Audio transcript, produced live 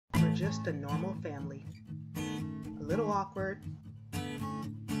just a normal family. A little awkward,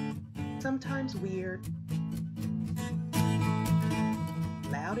 sometimes weird,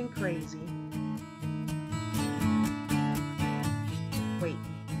 loud and crazy. Wait,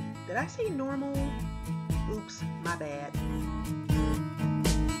 did I say normal? Oops, my bad.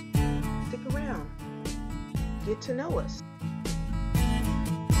 Stick around. Get to know us.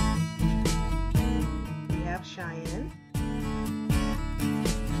 We have Cheyenne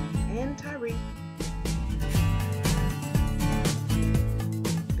and Tyreek.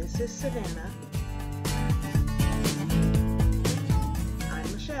 This is Savannah.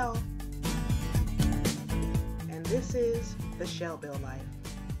 I'm Michelle. And this is the Shellbill Life.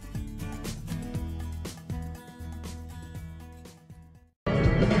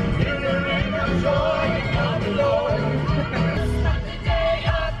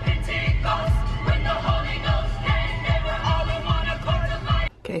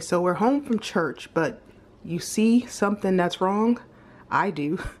 Okay, so we're home from church, but you see something that's wrong? I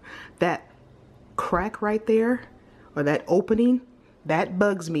do. That crack right there, or that opening, that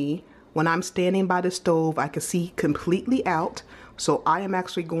bugs me. When I'm standing by the stove, I can see completely out. So I am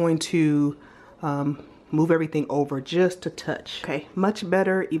actually going to move everything over just a touch. Okay, much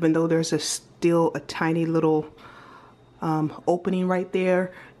better, even though there's still a tiny little opening right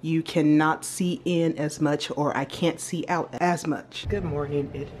there. You cannot see in as much, or I can't see out as much. Good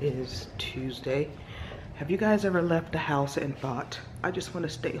morning, it is Tuesday. Have you guys ever left the house and thought, I just want to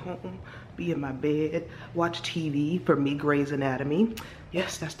stay home, be in my bed, watch TV, for me, Grey's Anatomy?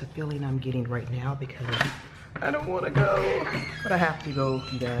 Yes, that's the feeling I'm getting right now because I don't want to go, but I have to go,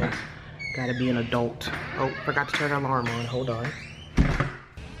 you guys. Gotta be an adult. Oh, forgot to turn the alarm on, hold on.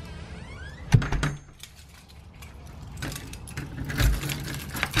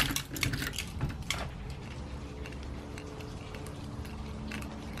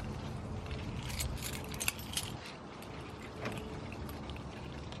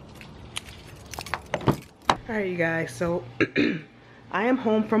 Alright, you guys, so I am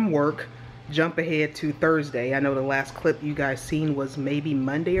home from work. Jump ahead to Thursday. I know the last clip you guys seen was maybe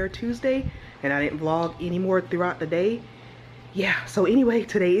Monday or Tuesday, and I didn't vlog anymore throughout the day. Yeah, so anyway,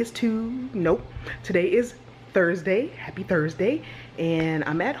 today is Thursday. Happy Thursday. And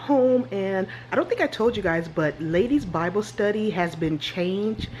I'm at home, and I don't think I told you guys, but ladies Bible study has been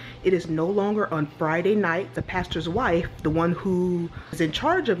changed. It is no longer on Friday night. The pastor's wife, the one who is in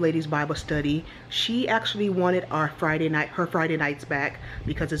charge of ladies Bible study, she actually wanted her Friday nights back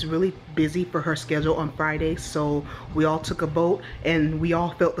because it's really busy for her schedule on Fridays. So we all took a vote, and we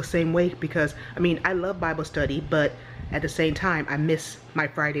all felt the same way because, I mean, I love Bible study, but at the same time, I miss my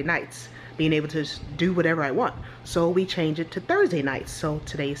Friday nights, being able to do whatever I want. So we changed it to Thursday nights. So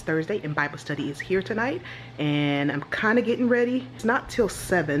today is Thursday and Bible study is here tonight, and I'm kind of getting ready. It's not till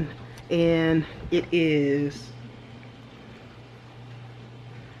 7, and it's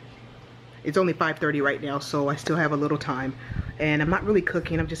only 5:30 right now, so I still have a little time, and I'm not really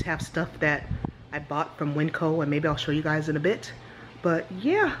cooking. I just have stuff that I bought from Winco, and maybe I'll show you guys in a bit. But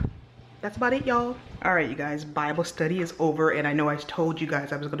yeah, that's about it, y'all. All right, you guys, Bible study is over, and I know I told you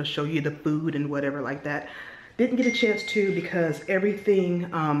guys I was gonna show you the food and whatever like that. Didn't get a chance to because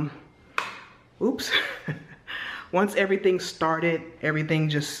everything, oops. Once everything started, everything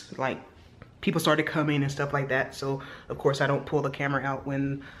just like, people started coming and stuff like that. So of course I don't pull the camera out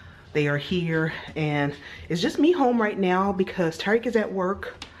when they are here, and it's just me home right now because Tyreek is at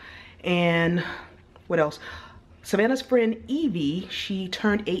work. And what else? Savannah's friend Evie, she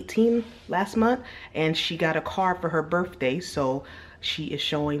turned 18 last month, and she got a car for her birthday. So she is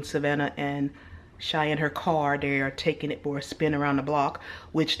showing Savannah and Cheyenne her car. They are taking it for a spin around the block,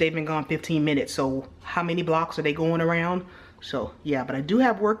 which they've been gone 15 minutes. So how many blocks are they going around? So yeah, but I do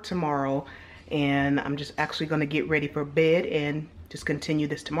have work tomorrow, and I'm just actually gonna get ready for bed and just continue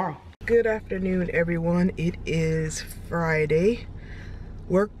this tomorrow. Good afternoon, everyone. It is Friday.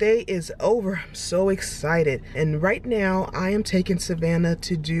 Workday is over. I'm so excited. And right now I am taking Savannah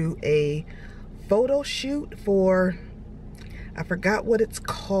to do a photo shoot for, I forgot what it's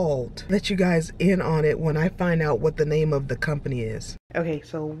called. Let you guys in on it when I find out what the name of the company is. Okay,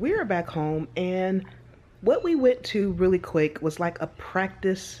 so we're back home, and what we went to really quick was like a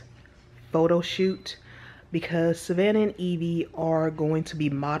practice photo shoot because Savannah and Evie are going to be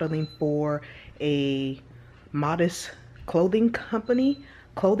modeling for a modest clothing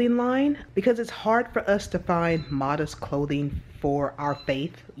line, because it's hard for us to find modest clothing for our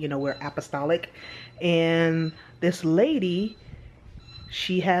faith. You know, we're apostolic, and this lady,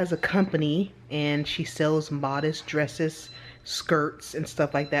 she has a company and she sells modest dresses, skirts and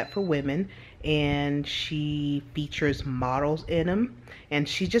stuff like that for women, and she features models in them. And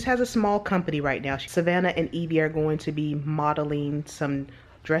she just has a small company right now. Savannah and Evie are going to be modeling some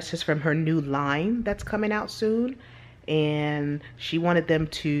dresses from her new line that's coming out soon. And she wanted them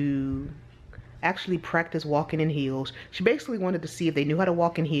to actually practice walking in heels. She basically wanted to see if they knew how to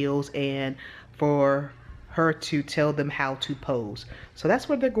walk in heels and for her to tell them how to pose. So that's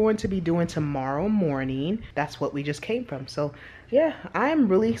what they're going to be doing tomorrow morning. That's what we just came from. So yeah, I'm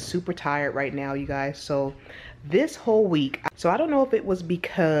really super tired right now, you guys. So this whole week, so I don't know if it was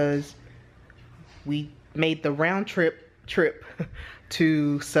because we made the round trip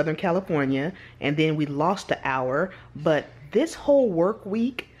to Southern California and then we lost an hour, but this whole work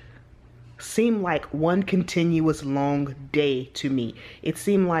week seemed like one continuous long day to me. It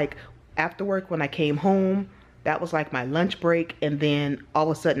seemed like after work when I came home, that was like my lunch break, and then all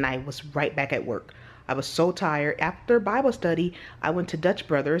of a sudden I was right back at work. I was so tired. After Bible study, I went to Dutch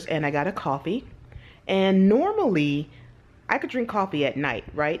Brothers and I got a coffee. And normally I could drink coffee at night,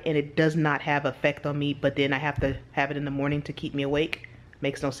 right? And it does not have effect on me, but then I have to have it in the morning to keep me awake.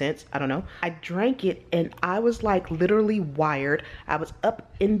 Makes no sense. I don't know. I drank it and I was like literally wired. I was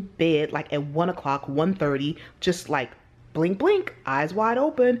up in bed like at 1 o'clock, 1:30, just like blink, blink, eyes wide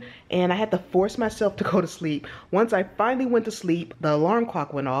open. And I had to force myself to go to sleep. Once I finally went to sleep, the alarm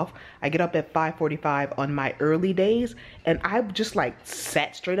clock went off. I get up at 5:45 on my early days. And I just like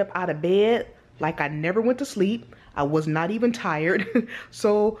sat straight up out of bed like I never went to sleep. I was not even tired.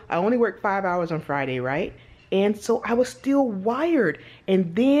 So I only worked 5 hours on Friday, right? And so I was still wired.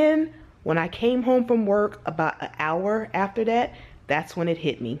 And then when I came home from work about an hour after that, that's when it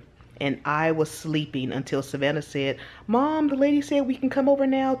hit me. And I was sleeping until Savannah said, "Mom, the lady said we can come over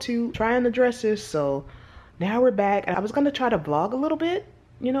now to try on the dresses." So now we're back. I was going to try to vlog a little bit,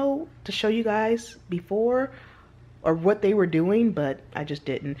 you know, to show you guys before or what they were doing, but I just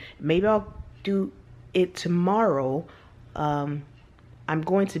didn't. Maybe I'll do it tomorrow. I'm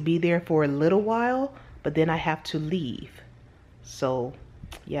going to be there for a little while, but then I have to leave. So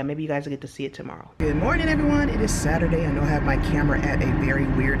yeah, maybe you guys will get to see it tomorrow. Good morning, everyone. It is Saturday. I know I have my camera at a very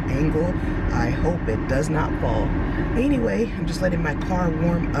weird angle. I hope it does not fall. Anyway, I'm just letting my car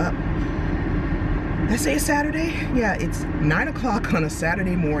warm up. Did I say it's Saturday? Yeah, it's 9 o'clock on a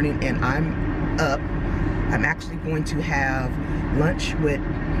Saturday morning and I'm up. I'm actually going to have lunch with,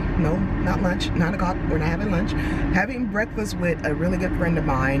 no, not lunch, 9 o'clock, we're not having lunch. Having breakfast with a really good friend of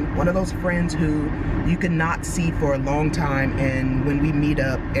mine, one of those friends who you cannot see for a long time, and when we meet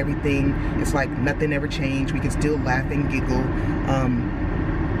up, everything is like nothing ever changed. We can still laugh and giggle.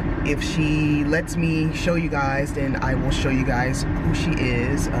 If she lets me show you guys, then I will show you guys who she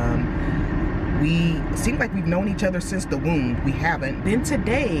is. We seem like we've known each other since the womb. We haven't. Then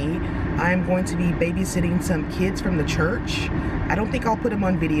today, I'm going to be babysitting some kids from the church. I don't think I'll put them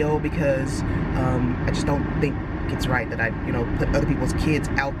on video because I just don't think it's right that I, you know, put other people's kids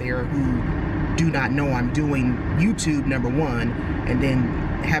out there who do not know I'm doing YouTube, number one, and then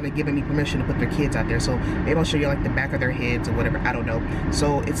haven't given me permission to put their kids out there. So maybe I'll show you like the back of their heads or whatever. I don't know.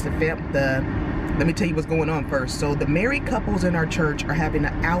 So it's let me tell you what's going on first. So the married couples in our church are having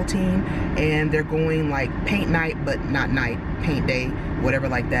an outing and they're going like paint night, but not night, paint day, whatever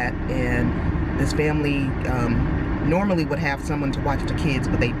like that. And this family normally would have someone to watch the kids,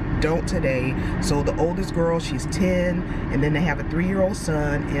 but they don't today. So the oldest girl, she's 10, and then they have a 3-year-old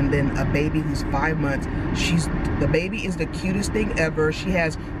son, and then a baby who's 5 months. The baby is the cutest thing ever. She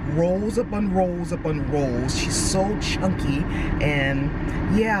has rolls upon rolls upon rolls. She's so chunky, and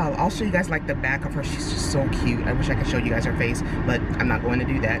yeah, I'll show you guys like the back of her. She's just so cute. I wish I could show you guys her face, but I'm not going to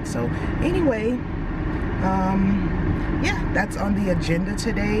do that. So anyway, yeah, that's on the agenda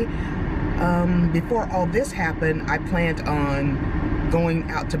today. Before all this happened, I planned on going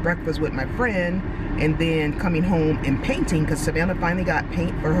out to breakfast with my friend and then coming home and painting, because Savannah finally got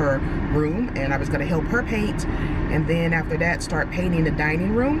paint for her room and I was going to help her paint, and then after that start painting the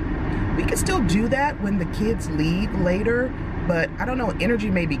dining room. We can still do that when the kids leave later, but I don't know, energy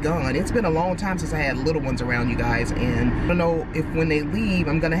may be gone. It's been a long time since I had little ones around, you guys, and I don't know if when they leave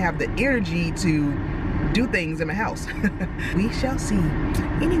I'm going to have the energy to do things in my house. We shall see.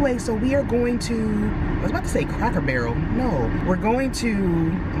 Anyway, so we are going to, I was about to say Cracker Barrel. No, we're going to,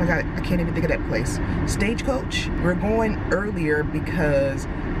 oh my god, I can't even think of that place. Stagecoach. We're going earlier because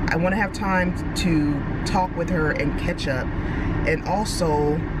I want to have time to talk with her and catch up. And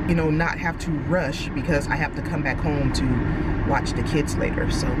also, you know, not have to rush because I have to come back home to watch the kids later.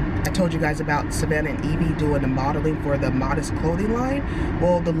 So I told you guys about Savannah and Evie doing the modeling for the Modest clothing line.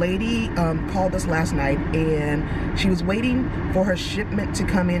 Well, the lady called us last night and she was waiting for her shipment to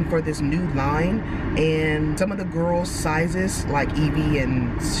come in for this new line, and some of the girls' sizes, like Evie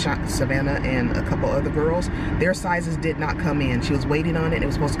and Savannah and a couple other girls, their sizes did not come in. She was waiting on it. It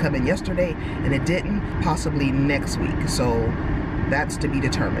was supposed to come in yesterday and it didn't, possibly next week. So that's to be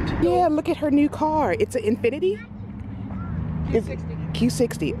determined. Yeah, look at her new car. It's an Infiniti? Q60.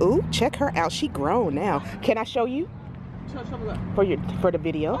 Q60. Ooh, check her out. She grown now. Can I show you? For the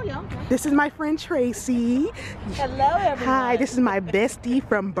video. Oh, yeah, okay. This is my friend Tracy. Hello, everyone. Hi, this is my bestie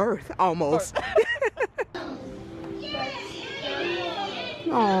from birth, almost.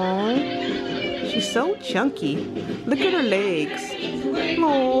 Aww, she's so chunky. Look at her legs.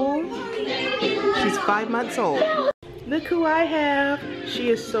 Aww, she's 5 months old. Look who I have. She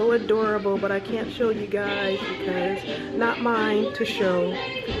is so adorable, but I can't show you guys because not mine to show.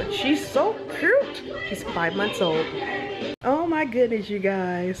 But she's so cute. She's 5 months old. Oh my goodness, you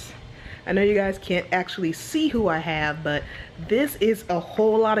guys. I know you guys can't actually see who I have, but this is a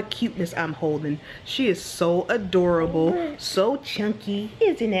whole lot of cuteness I'm holding. She is so adorable, so chunky.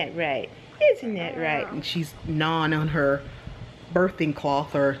 Isn't that right? Isn't that right? And she's gnawing on her birthing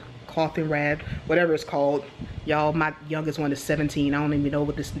cloth or clothing rag, whatever it's called. Y'all, my youngest one is 17. I don't even know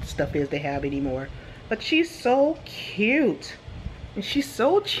what this stuff is they have anymore. But she's so cute. And she's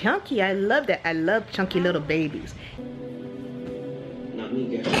so chunky. I love that. I love chunky little babies. Not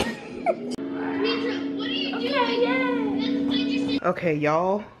me, girl. What are you doing? Okay,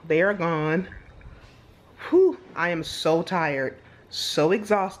 y'all, they are gone. Whew, I am so tired, so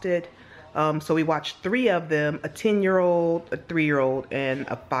exhausted. So we watched 3 of them, a 10-year-old, a 3-year-old, and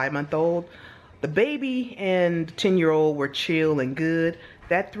a 5-month-old. The baby and the 10-year-old were chill and good.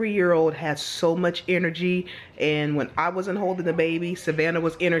 That 3-year-old has so much energy, and when I wasn't holding the baby, Savannah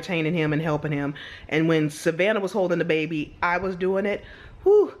was entertaining him and helping him. And when Savannah was holding the baby, I was doing it.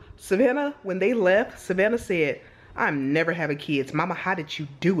 Whew, Savannah, when they left, Savannah said, "I'm never having kids. Mama, how did you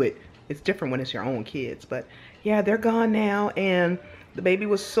do it?" It's different when it's your own kids, but yeah, they're gone now, and the baby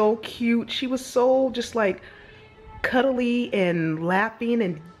was so cute. She was so just like cuddly and laughing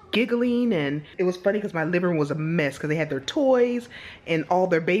and giggling, and it was funny because my living room was a mess because they had their toys and all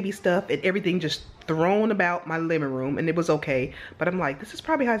their baby stuff and everything just thrown about my living room, and it was okay. But I'm like, this is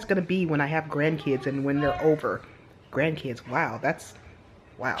probably how it's gonna be when I have grandkids and when they're over. Grandkids, wow, that's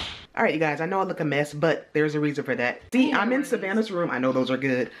wow. All right, you guys, I know I look a mess, but there's a reason for that. See, I'm in Savannah's room. I know those are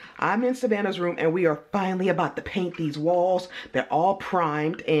good. I'm in Savannah's room, and we are finally about to paint these walls. They're all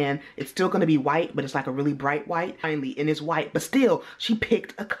primed, and it's still going to be white, but it's like a really bright white. Finally, and it's white, but still, she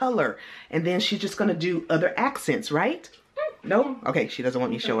picked a color. And then she's just going to do other accents, right? No? Okay, she doesn't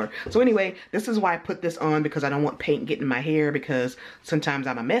want me to show her. So anyway, this is why I put this on, because I don't want paint getting in my hair, because sometimes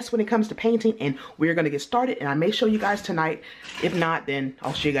I'm a mess when it comes to painting, and we're going to get started, and I may show you guys tonight. If not, then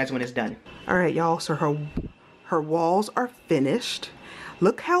I'll show you guys when it's done. All right, y'all, so her walls are finished.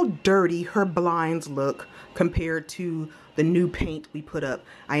 Look how dirty her blinds look compared to the new paint we put up.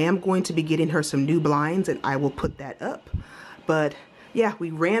 I am going to be getting her some new blinds, and I will put that up. But yeah, we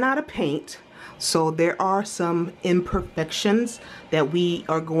ran out of paint. So there are some imperfections that we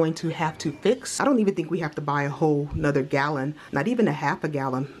are going to have to fix. I don't even think we have to buy a whole another gallon, not even a half a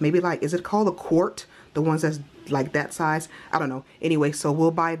gallon. Maybe like, is it called a quart? The ones that's like that size? I don't know. Anyway, so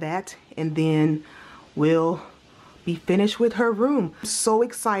we'll buy that and then we'll be finished with her room. I'm so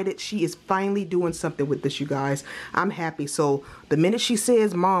excited. She is finally doing something with this, you guys. I'm happy. So the minute she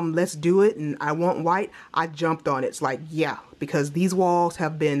says, "Mom, let's do it," and I want white, I jumped on it. It's like, yeah, because these walls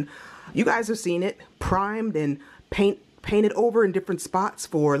have been, you guys have seen it, primed and painted over in different spots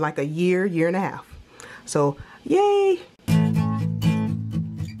for like a year, year and a half. So yay,